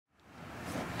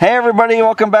Hey everybody,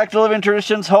 welcome back to Living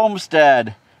Traditions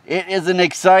Homestead. It is an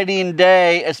exciting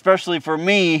day, especially for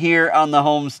me here on the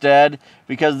homestead,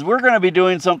 because we're going to be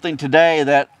doing something today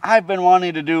that I've been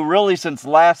wanting to do really since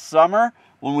last summer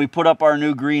when we put up our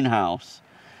new greenhouse.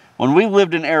 When we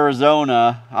lived in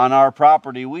Arizona on our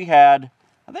property, we had,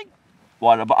 I think,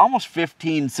 about almost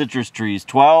 15 citrus trees,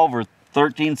 12 or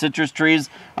 13 citrus trees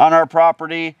on our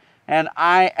property, and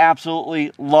I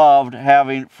absolutely loved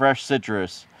having fresh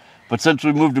citrus. But since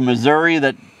we moved to Missouri,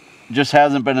 that just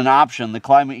hasn't been an option. The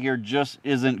climate here just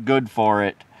isn't good for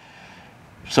it.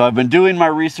 So I've been doing my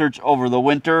research over the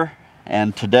winter,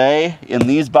 and today, in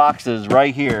these boxes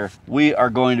right here, we are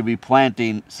going to be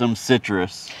planting some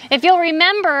citrus. If you'll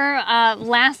remember,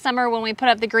 last summer when we put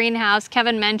up the greenhouse,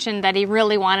 Kevin mentioned that he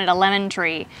really wanted a lemon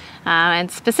tree. And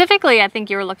specifically, I think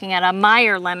you were looking at a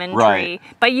Meyer lemon tree.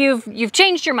 But you've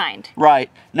changed your mind.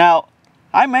 Right. Now,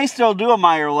 I may still do a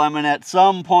Meyer lemon at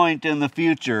some point in the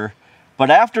future,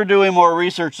 but after doing more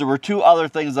research, there were two other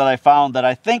things that I found that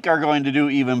I think are going to do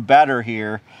even better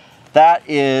here. That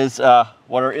is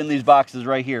what are in these boxes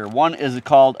right here. One is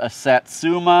called a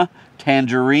Satsuma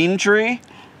tangerine tree,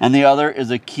 and the other is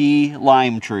a key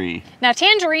lime tree. Now,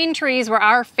 tangerine trees were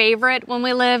our favorite when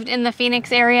we lived in the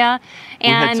Phoenix area.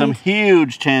 And we had some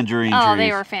huge tangerine trees. Oh,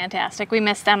 they were fantastic. We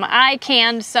missed them. I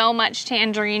canned so much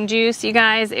tangerine juice, you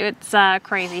guys. It's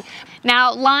crazy.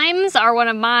 Now, limes are one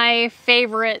of my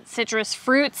favorite citrus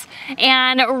fruits.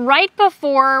 And right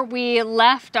before we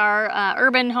left our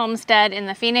urban homestead in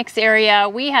the Phoenix area,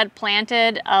 we had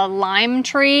planted a lime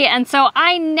tree. And so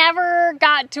I never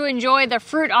got to enjoy the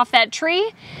fruit off that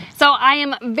tree. So I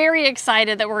am very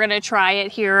excited that we're going to try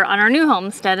it here on our new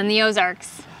homestead in the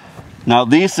Ozarks. Now,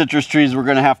 these citrus trees we're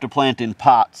going to have to plant in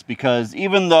pots, because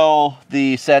even though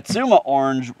the Satsuma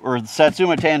orange or the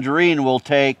Satsuma tangerine will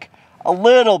take a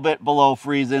little bit below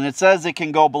freezing, it says it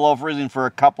can go below freezing for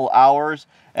a couple hours.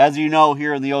 As you know,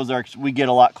 here in the Ozarks, we get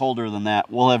a lot colder than that.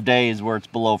 We'll have days where it's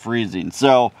below freezing.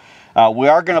 So we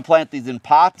are going to plant these in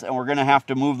pots, and we're going to have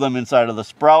to move them inside of the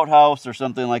sprout house or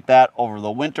something like that over the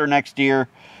winter next year.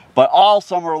 But all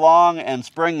summer long and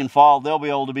spring and fall, they'll be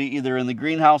able to be either in the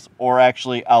greenhouse or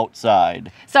actually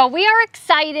outside. So we are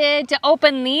excited to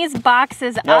open these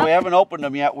boxes up. Yeah, we haven't opened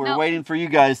them yet. We're waiting for you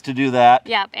guys to do that.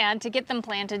 Yep, and to get them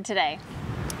planted today.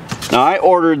 Now, I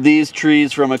ordered these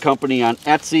trees from a company on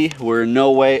Etsy. We're in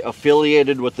no way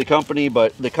affiliated with the company,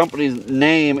 but the company's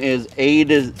name is A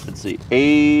to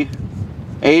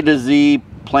Z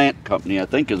Plant Company, I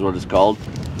think is what it's called.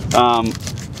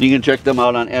 You can check them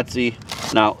out on Etsy.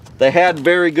 Now, they had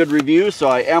very good reviews, so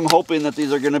I am hoping that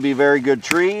these are going to be very good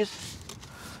trees.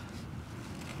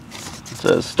 It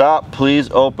says, stop, please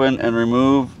open and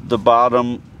remove the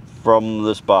bottom from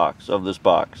this box, Oh,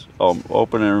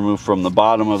 open and remove from the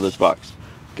bottom of this box.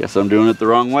 Guess I'm doing it the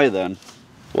wrong way then.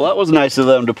 Well, that was nice of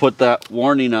them to put that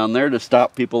warning on there to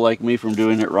stop people like me from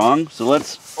doing it wrong. So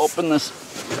let's open this,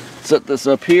 set this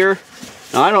up here.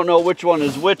 Now, I don't know which one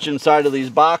is which inside of these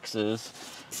boxes.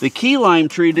 The key lime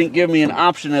tree didn't give me an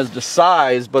option as to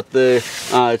size, but the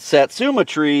Satsuma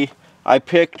tree I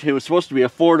picked, it was supposed to be a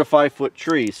 4 to 5 foot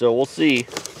tree. So we'll see.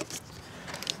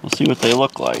 We'll see what they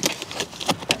look like.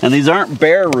 And these aren't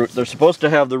bare root. They're supposed to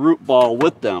have the root ball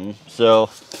with them. So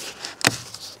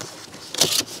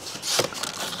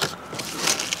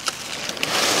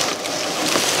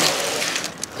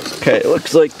okay, it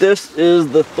looks like this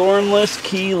is the thornless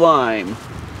key lime.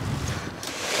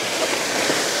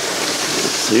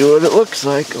 See what it looks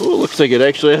like. Oh, it looks like it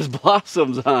actually has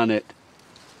blossoms on it.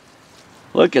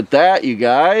 Look at that, you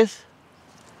guys.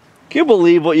 Can you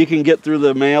believe what you can get through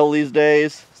the mail these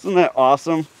days? Isn't that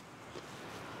awesome?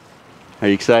 Are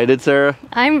you excited, Sarah?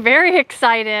 I'm very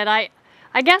excited. I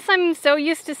guess I'm so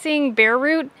used to seeing bare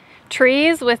root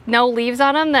trees with no leaves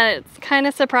on them that it's kind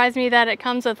of surprised me that it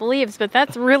comes with leaves, but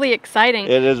that's really exciting.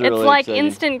 It is really It's like exciting.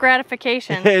 Instant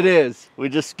gratification. It is. We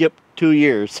just skipped 2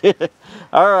 years.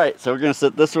 All right, so we're going to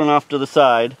set this one off to the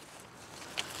side.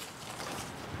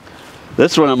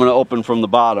 This one I'm going to open from the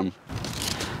bottom.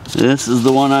 This is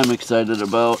the one I'm excited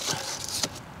about.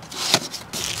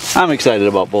 I'm excited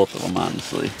about both of them,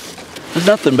 honestly. There's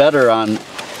nothing better on a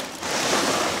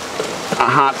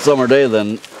hot summer day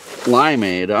than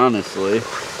limeade, honestly.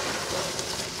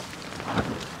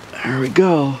 There we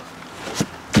go.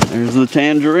 There's the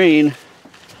tangerine.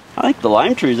 I think the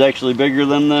lime tree is actually bigger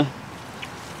than the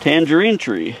tangerine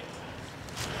tree.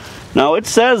 Now, it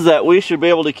says that we should be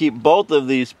able to keep both of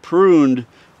these pruned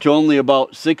to only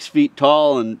about 6 feet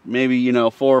tall and maybe, you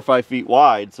know, 4 or 5 feet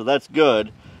wide. So that's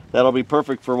good. That'll be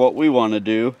perfect for what we want to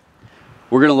do.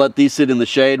 We're going to let these sit in the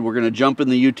shade. We're going to jump in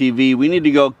the UTV. We need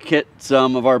to go get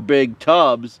some of our big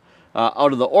tubs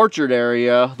out of the orchard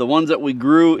area. The ones that we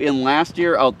grew in last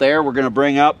year out there, we're going to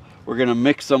bring up. We're going to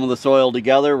mix some of the soil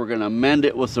together. We're going to amend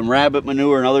it with some rabbit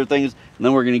manure and other things, and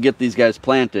then we're going to get these guys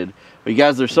planted. But you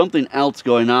guys, there's something else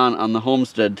going on the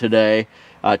homestead today.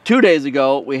 2 days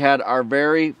ago, we had our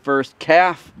very first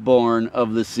calf born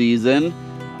of the season.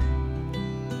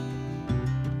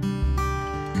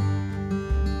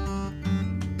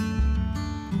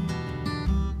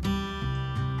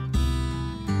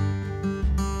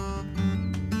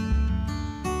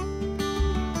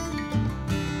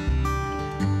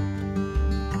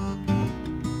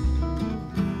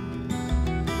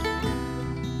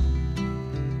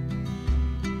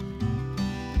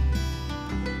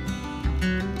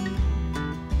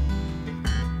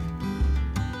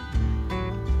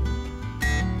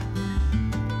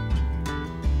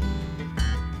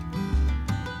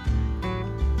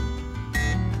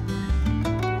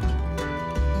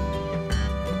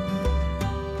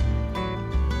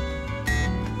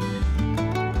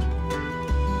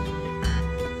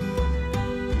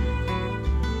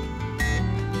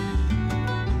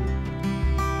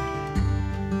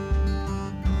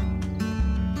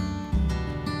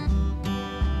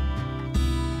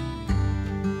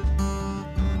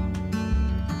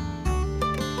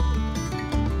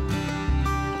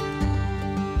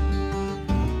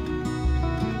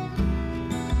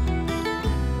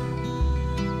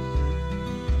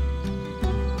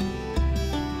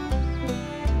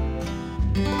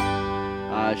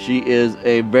 She is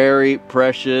a very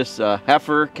precious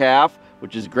heifer calf,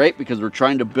 which is great because we're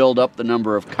trying to build up the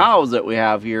number of cows that we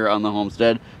have here on the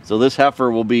homestead. So this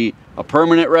heifer will be a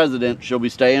permanent resident. She'll be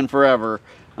staying forever.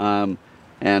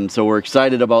 And so we're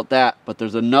excited about that. But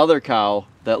there's another cow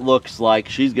that looks like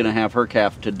she's going to have her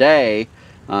calf today.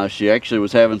 She actually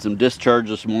was having some discharge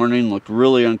this morning, looked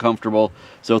really uncomfortable.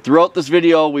 So throughout this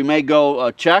video, we may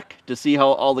go check to see how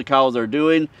all the cows are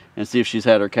doing and see if she's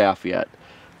had her calf yet.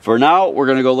 For now, we're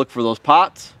going to go look for those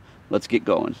pots. Let's get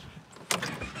going.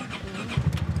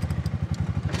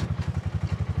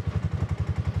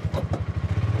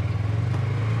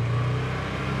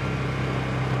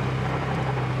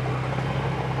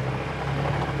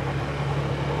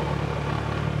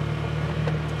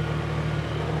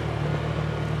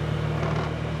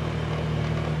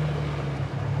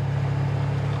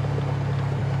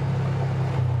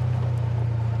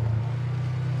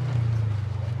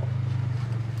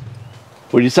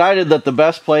 We decided that the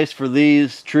best place for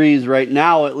these trees right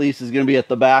now, at least, is going to be at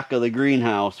the back of the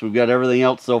greenhouse. We've got everything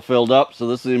else so filled up, so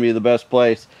this is going to be the best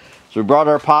place. So we brought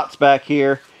our pots back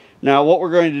here. Now what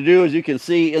we're going to do, as you can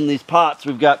see in these pots,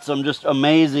 we've got some just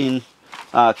amazing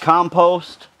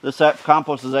compost. This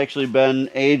compost has actually been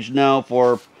aged now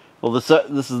for, well, this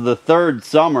is the third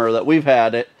summer that we've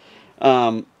had it.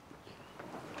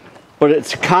 But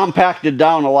it's compacted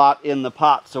down a lot in the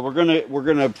pot, so we're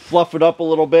gonna fluff it up a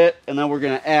little bit, and then we're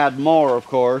gonna add more, of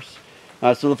course.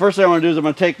 So the first thing I'm gonna do is I'm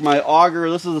gonna take my auger.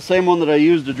 This is the same one that I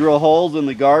used to drill holes in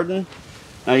the garden.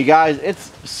 Now, you guys,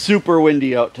 it's super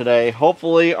windy out today.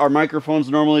 Hopefully, our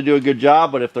microphones normally do a good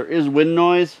job, but if there is wind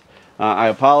noise, I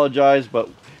apologize, but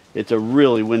it's a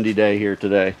really windy day here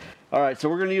today. All right, so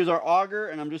we're gonna use our auger,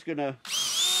 and I'm just gonna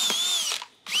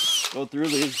go through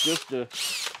these just to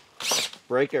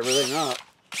break everything up.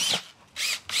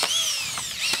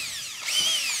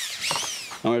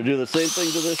 I'm going to do the same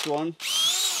thing to this one.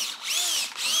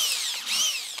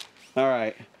 All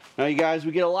right. Now, you guys,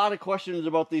 we get a lot of questions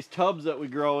about these tubs that we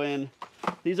grow in.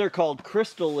 These are called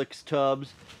Crystallix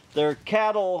tubs. They're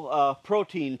cattle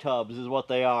protein tubs is what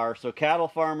they are. So cattle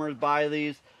farmers buy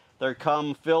these. They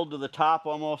come filled to the top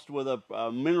almost with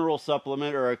a mineral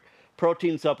supplement or a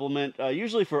protein supplement.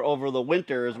 Usually for over the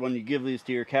winter is when you give these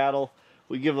to your cattle.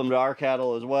 We give them to our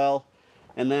cattle as well.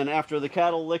 And then after the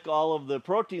cattle lick all of the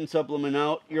protein supplement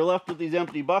out, you're left with these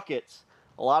empty buckets.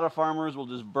 A lot of farmers will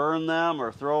just burn them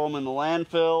or throw them in the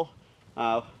landfill.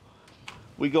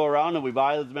 We go around and we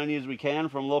buy as many as we can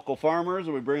from local farmers,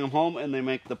 and we bring them home, and they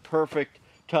make the perfect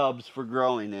tubs for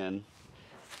growing in.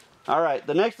 All right,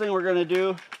 the next thing we're going to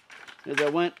do is I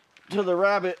went to the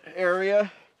rabbit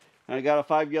area, and I got a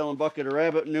 5-gallon bucket of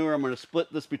rabbit manure. I'm going to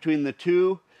split this between the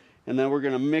two, and then we're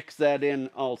going to mix that in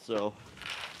also.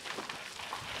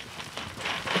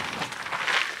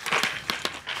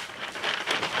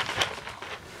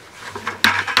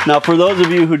 Now, for those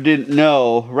of you who didn't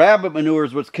know, rabbit manure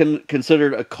is what's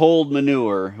considered a cold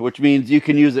manure, which means you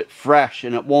can use it fresh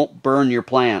and it won't burn your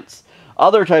plants.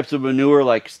 Other types of manure,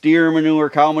 like steer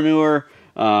manure, cow manure,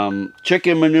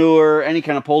 chicken manure, any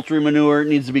kind of poultry manure,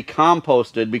 needs to be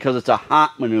composted because it's a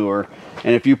hot manure.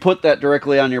 And if you put that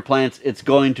directly on your plants, it's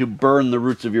going to burn the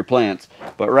roots of your plants.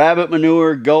 But rabbit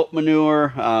manure, goat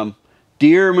manure,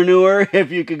 deer manure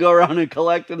if you could go around and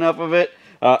collect enough of it.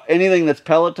 Anything that's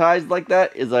pelletized like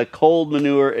that is a cold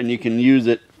manure, and you can use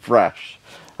it fresh.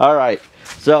 All right,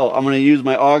 so I'm going to use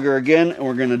my auger again, and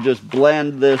we're going to just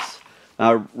blend this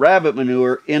rabbit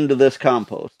manure into this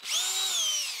compost.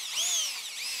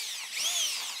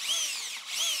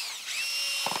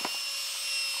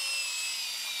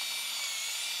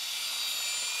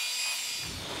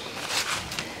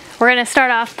 We're going to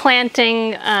start off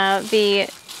planting the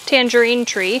tangerine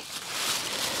tree.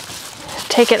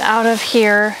 Take it out of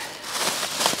here.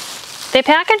 They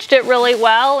packaged it really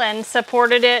well and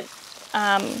supported it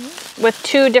with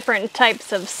 2 different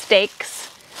types of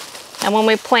stakes. And when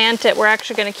we plant it, we're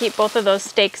actually going to keep both of those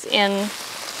stakes in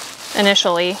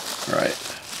initially. Right.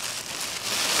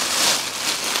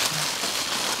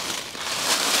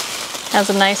 Has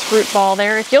a nice root ball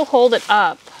there. If you'll hold it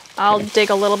up, I'll dig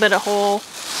a little bit of hole.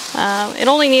 It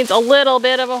only needs a little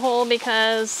bit of a hole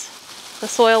because the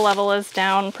soil level is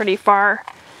down pretty far.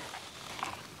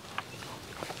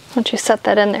 Why don't you set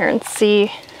that in there and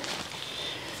see?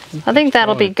 I think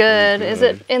that'll be good. Is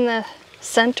it in the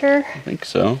center? I think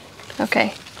so.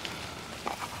 Okay.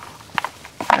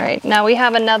 All right, now we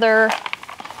have another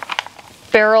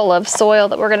barrel of soil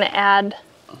that we're going to add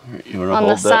on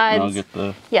the sides. I'll get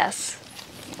the... Yes.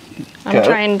 I'm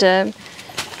trying to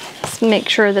make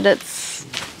sure that it's...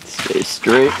 Stay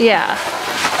straight. Yeah.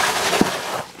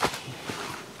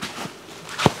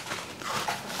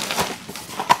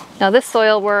 Now this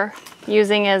soil we're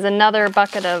using is another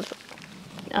bucket of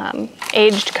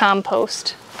aged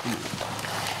compost.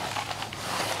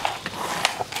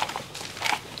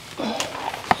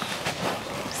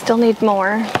 Still need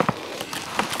more.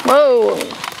 Whoa!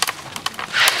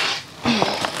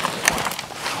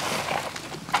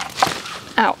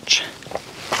 Ouch.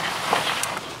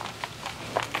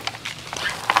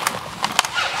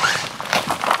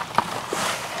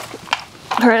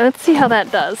 All right, let's see how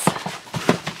that does.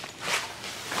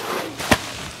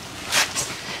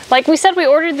 Like we said, we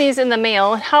ordered these in the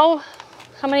mail. How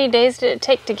many days did it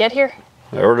take to get here?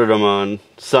 I ordered them on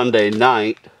Sunday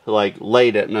night, like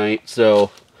late at night,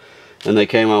 so, and they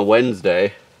came on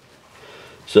Wednesday.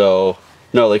 So,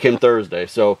 no, they came Thursday,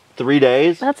 so 3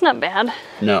 days. That's not bad.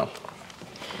 No.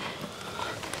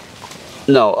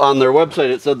 No, on their website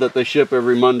it said that they ship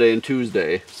every Monday and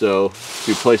Tuesday, so if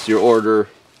you place your order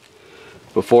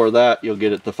before that, you'll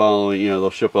get it the following, you know, they'll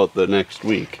ship out the next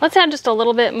week. Let's add just a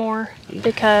little bit more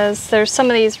because there's some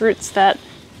of these roots that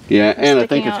yeah, and I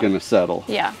think it's going to settle.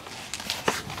 Yeah.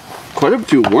 Quite a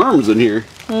few worms in here.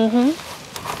 Mm-hmm.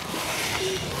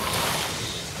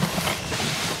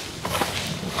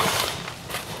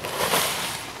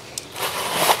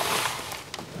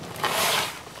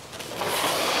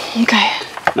 Okay.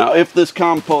 Now, if this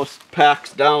compost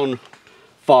packs down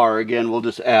far again, we'll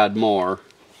just add more.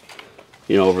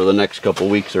 You know, over the next couple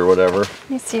weeks or whatever. Let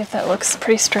me see if that looks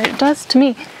pretty straight. It does to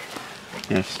me.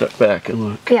 Yeah, step back and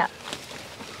look. Yeah.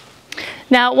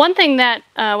 Now, one thing that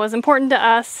was important to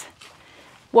us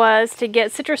was to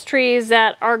get citrus trees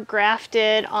that are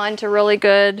grafted onto really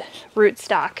good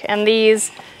rootstock. And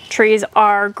these trees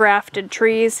are grafted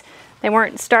trees. They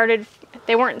weren't started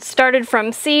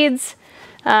from seeds.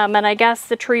 And I guess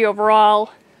the tree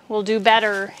overall will do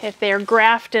better if they are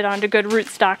grafted onto good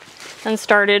rootstock than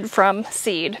started from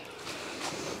seed.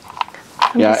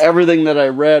 Yeah, everything that I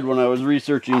read when I was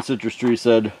researching citrus trees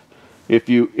said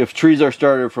if trees are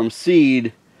started from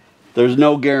seed, there's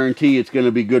no guarantee it's going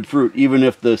to be good fruit. Even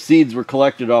if the seeds were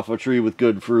collected off a tree with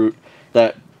good fruit,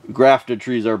 that grafted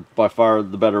trees are by far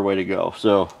the better way to go.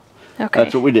 So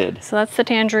that's what we did. So that's the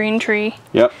tangerine tree.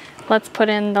 Yep. Let's put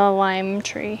in the lime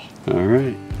tree. All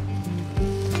right.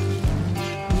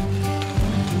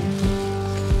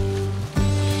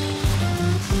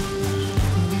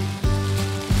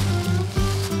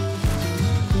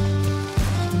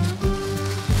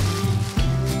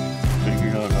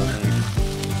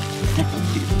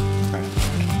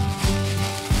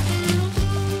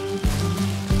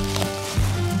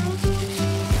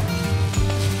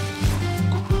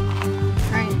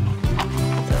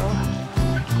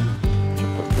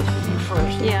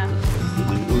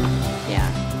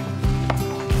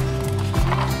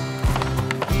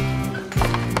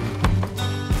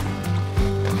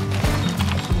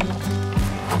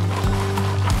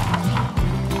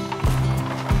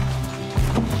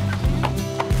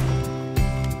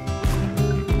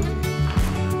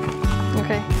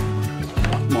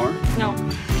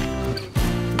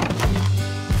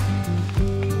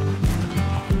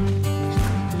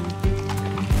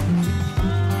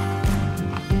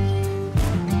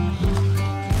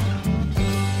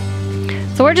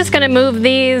 So we're just going to move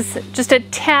these just a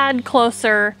tad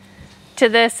closer to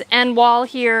this end wall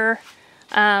here,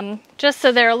 just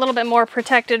so they're a little bit more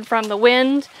protected from the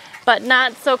wind, but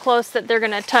not so close that they're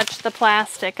gonna touch the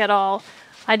plastic at all.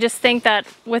 I just think that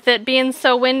with it being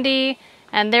so windy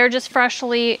and they're just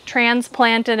freshly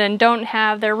transplanted and don't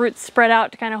have their roots spread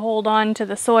out to kind of hold on to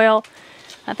the soil,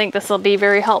 I think this will be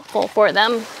very helpful for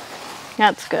them.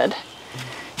 That's good.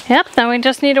 Yep, now we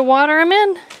just need to water them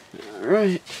in. All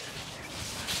right.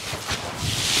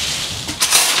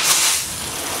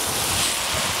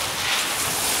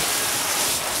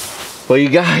 Well, you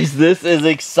guys, this is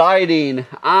exciting.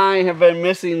 I have been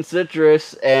missing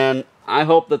citrus, and I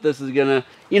hope that this is gonna,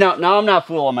 you know, now I'm not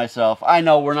fooling myself. I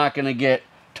know we're not gonna get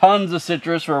tons of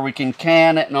citrus where we can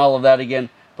can it and all of that again,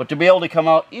 but to be able to come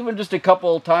out even just a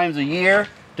couple times a year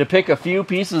to pick a few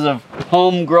pieces of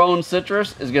homegrown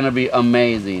citrus is gonna be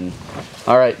amazing.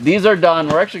 All right, these are done.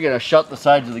 We're actually gonna shut the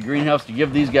sides of the greenhouse to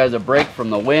give these guys a break from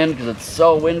the wind because it's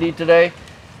so windy today.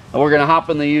 And we're gonna hop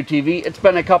in the UTV. It's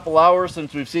been a couple hours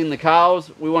since we've seen the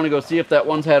cows. We wanna go see if that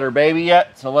one's had her baby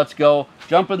yet. So let's go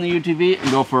jump in the UTV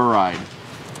and go for a ride.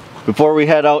 Before we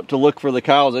head out to look for the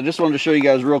cows, I just wanted to show you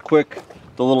guys real quick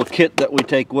the little kit that we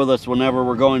take with us whenever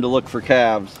we're going to look for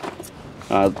calves.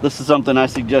 This is something I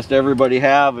suggest everybody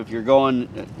have. If you're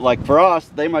going, like for us,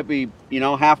 they might be, you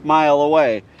know, half-mile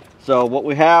away. So what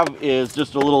we have is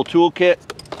just a little toolkit.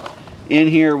 In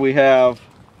here we have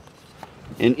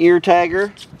an ear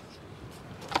tagger.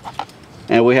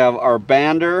 And we have our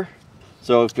bander.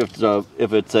 So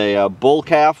if it's a bull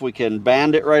calf, we can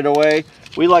band it right away.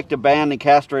 We like to band and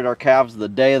castrate our calves the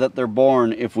day that they're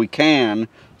born if we can.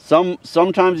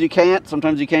 Sometimes you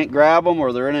can't grab them,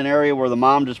 or they're in an area where the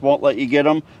mom just won't let you get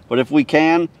them. But if we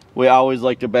can, we always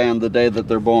like to band the day that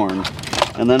they're born.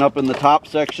 And then up in the top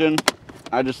section,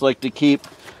 I just like to keep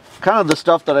kind of the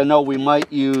stuff that I know we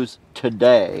might use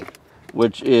today,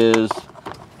 which is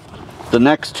the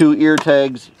next two ear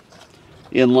tags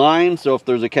in line. So if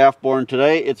there's a calf born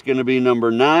today, it's going to be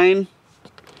number 9,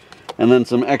 and then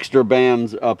some extra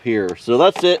bands up here. So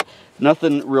that's it.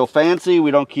 Nothing real fancy. We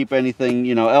don't keep anything,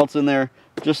 you know, else in there.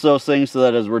 Just those things so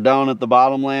that as we're down at the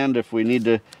bottomland, if we need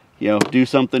to, you know, do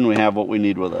something, we have what we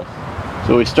need with us.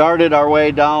 So we started our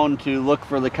way down to look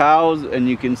for the cows, and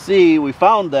you can see we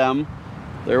found them.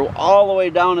 They're all the way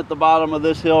down at the bottom of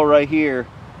this hill right here.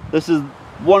 This is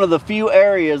one of the few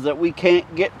areas that we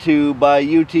can't get to by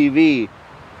UTV.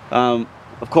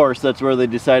 Of course, that's where they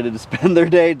decided to spend their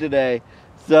day today.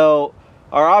 So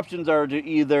our options are to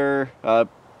either,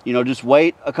 you know, just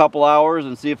wait a couple hours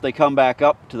and see if they come back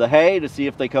up to the hay, to see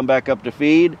if they come back up to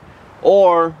feed,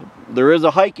 or there is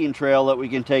a hiking trail that we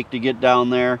can take to get down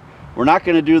there. We're not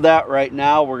going to do that right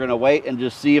now. We're going to wait and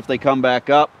just see if they come back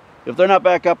up. If they're not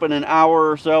back up in an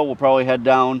hour or so, we'll probably head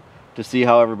down to see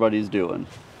how everybody's doing.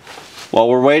 While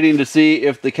we're waiting to see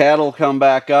if the cattle come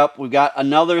back up, we've got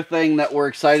another thing that we're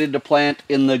excited to plant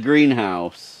in the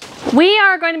greenhouse. We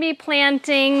are going to be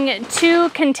planting 2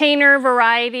 container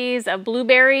varieties of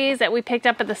blueberries that we picked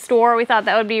up at the store. We thought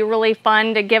that would be really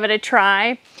fun to give it a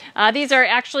try. These are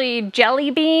actually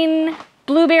jelly bean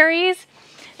blueberries.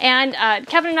 And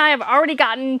Kevin and I have already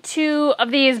gotten 2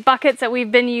 of these buckets that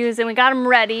we've been using. We got them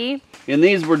ready. In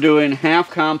these we're doing half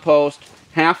compost,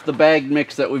 half the bagged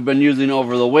mix that we've been using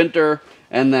over the winter,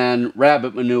 and then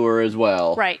rabbit manure as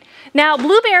well. Right. Now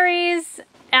blueberries,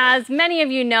 as many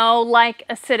of you know, like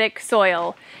acidic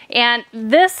soil. And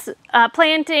this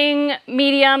planting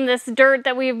medium, this dirt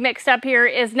that we've mixed up here,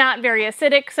 is not very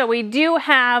acidic. So we do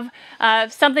have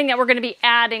something that we're going to be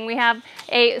adding. We have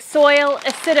a soil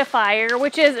acidifier,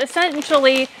 which is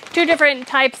essentially 2 different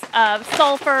types of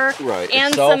sulfur, right,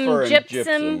 and sulfur some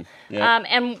gypsum. Yep.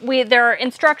 And there are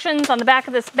instructions on the back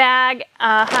of this bag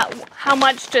how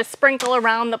much to sprinkle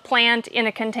around the plant in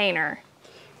a container.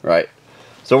 Right.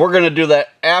 So we're going to do that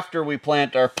after we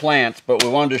plant our plants, but we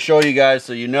wanted to show you guys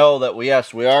so you know that we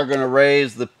are going to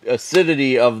raise the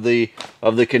acidity of the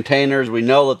containers. We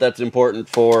know that that's important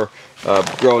for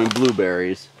growing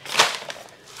blueberries.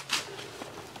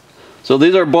 So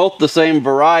these are both the same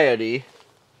variety,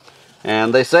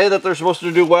 and they say that they're supposed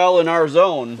to do well in our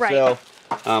zone. Right. So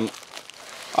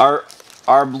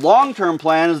our long-term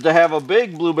plan is to have a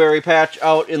big blueberry patch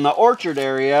out in the orchard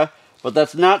area, but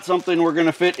that's not something we're going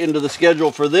to fit into the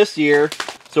schedule for this year.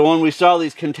 So when we saw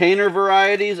these container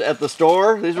varieties at the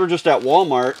store, these were just at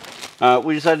Walmart,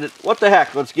 we decided, what the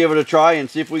heck, let's give it a try and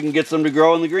see if we can get some to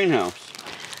grow in the greenhouse.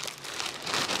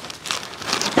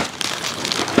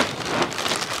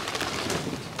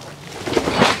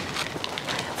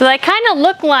 So they kind of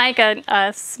look like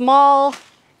a small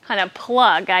kind of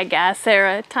plug, I guess.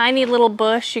 They're a tiny little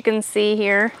bush you can see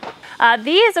here.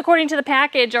 These, according to the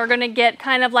package, are gonna get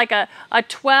kind of like a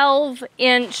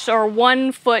 12-inch or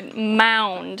 1-foot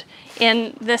mound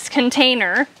in this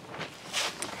container.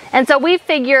 And so we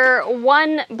figure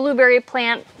 1 blueberry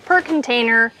plant per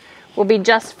container will be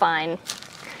just fine.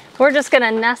 We're just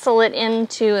gonna nestle it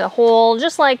into the hole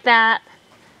just like that.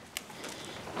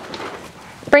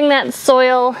 Bring that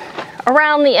soil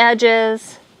around the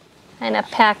edges, kind of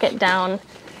pack it down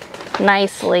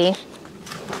nicely.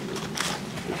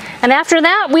 And after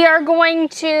that, we are going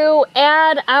to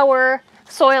add our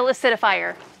soil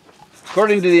acidifier.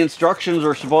 According to the instructions,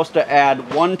 we're supposed to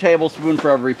add 1 tablespoon for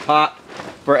every pot,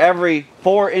 for every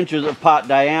 4 inches of pot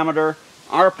diameter.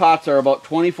 Our pots are about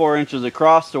 24 inches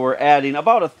across, so we're adding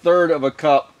about 1/3 of a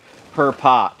cup per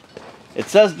pot. It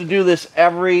says to do this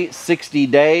every 60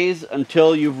 days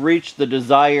until you've reached the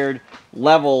desired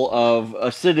level of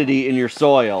acidity in your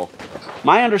soil.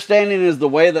 My understanding is the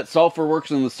way that sulfur works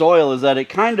in the soil is that it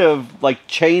kind of like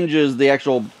changes the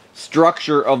actual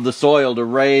structure of the soil to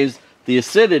raise the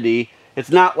acidity. It's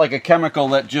not like a chemical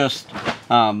that just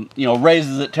you know,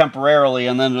 raises it temporarily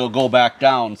and then it'll go back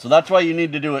down. So that's why you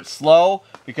need to do it slow,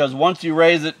 because once you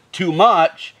raise it too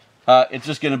much, it's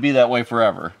just going to be that way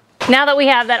forever. Now that we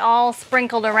have that all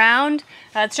sprinkled around,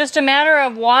 it's just a matter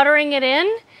of watering it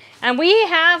in. And we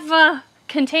have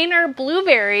container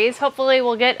blueberries. Hopefully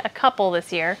we'll get a couple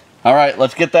this year. All right,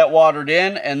 let's get that watered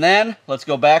in, and then let's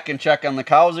go back and check on the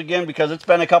cows again, because it's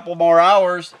been a couple more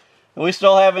hours and we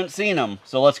still haven't seen them.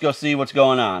 So let's go see what's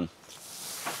going on.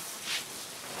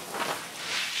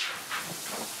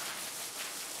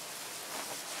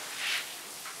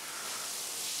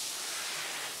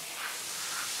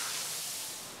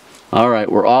 All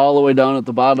right, we're all the way down at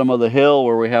the bottom of the hill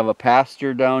where we have a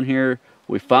pasture down here.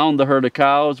 We found the herd of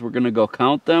cows. We're gonna go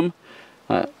count them.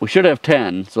 We should have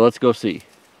 10, so let's go see.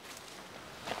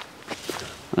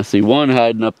 I see one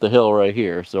hiding up the hill right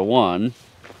here. So 1,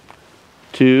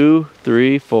 2,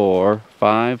 3, 4,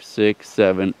 5, 6,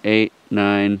 7, 8,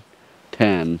 9,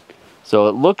 10. So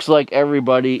it looks like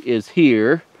everybody is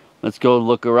here. Let's go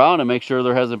look around and make sure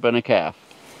there hasn't been a calf.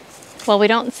 Well, we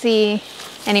don't see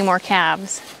any more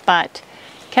calves, but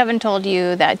Kevin told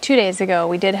you that 2 days ago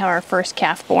we did have our first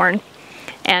calf born,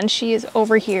 and she is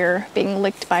over here being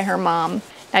licked by her mom.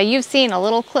 Now, you've seen a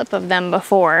little clip of them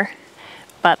before,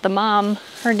 but the mom,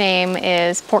 her name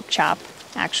is Pork Chop,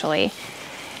 actually.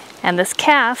 And this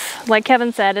calf, like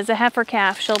Kevin said, is a heifer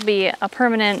calf. She'll be a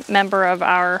permanent member of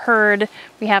our herd.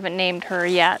 We haven't named her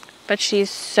yet, but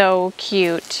she's so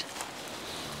cute.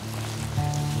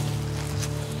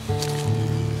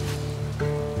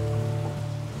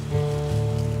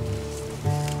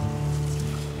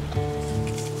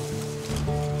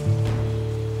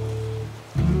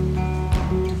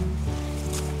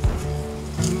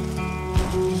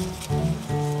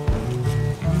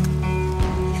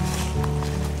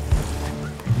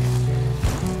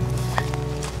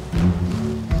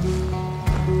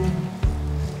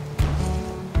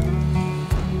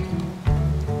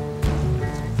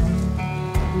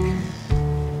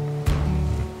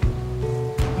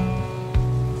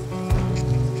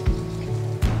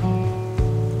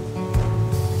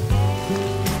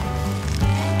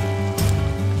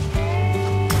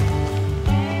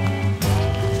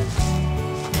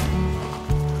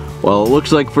 Well, it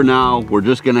looks like for now we're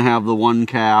just gonna have the 1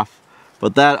 calf,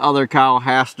 but that other cow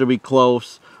has to be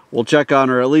close. We'll check on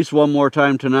her at least one more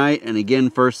time tonight, and again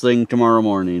first thing tomorrow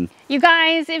morning. You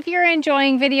guys, if you're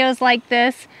enjoying videos like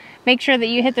this, make sure that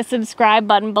you hit the subscribe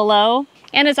button below.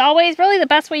 And as always, really the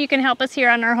best way you can help us here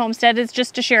on our homestead is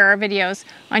just to share our videos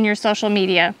on your social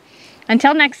media.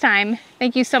 Until next time,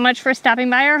 thank you so much for stopping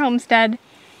by our homestead.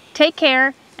 Take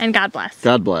care, and God bless.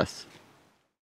 God bless.